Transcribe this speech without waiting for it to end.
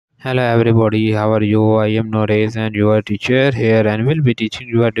Hello everybody, how are you? I am Noresh and your teacher here and will be teaching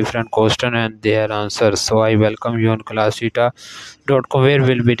you a different question and their answers. So I welcome you on classtheta.com where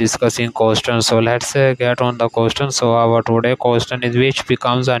we'll be discussing questions. So let's get on the question. So our today question is which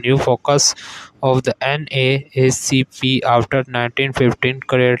becomes a new focus of the NAACP after 1915,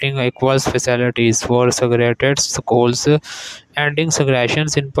 creating equal facilities for segregated schools, ending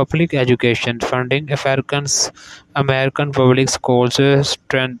segregations in public education, funding American public schools,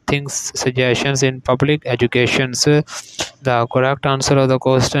 strengthening suggestions in public education. The correct answer of the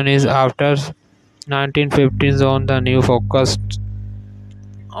question is after 1950s on the new focus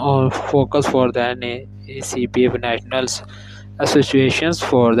for the NAACP National Associations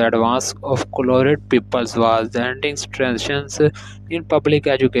for the Advance of Colored Peoples was the ending tensions in public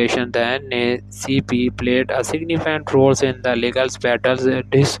education. The NAACP played a significant role in the legal battles at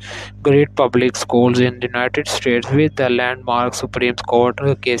these great public schools in the United States with the landmark Supreme Court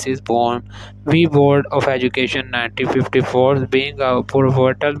cases born V Board of Education 1954 being a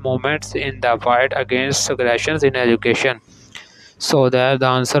pivotal moment in the fight against segregation in education. So that's the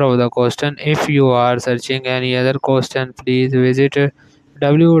answer of the question. If you are searching any other question, please visit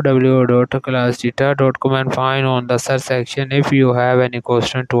www.classdata.com and find on the search section if you have any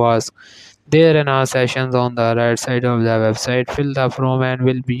question to ask. There are sessions on the right side of the website. Fill the form and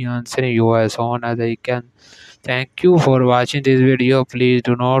will be answering you as soon as I can. Thank you for watching this video. Please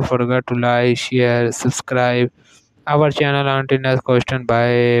do not forget to like, share, subscribe our channel until next question.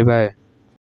 Bye bye.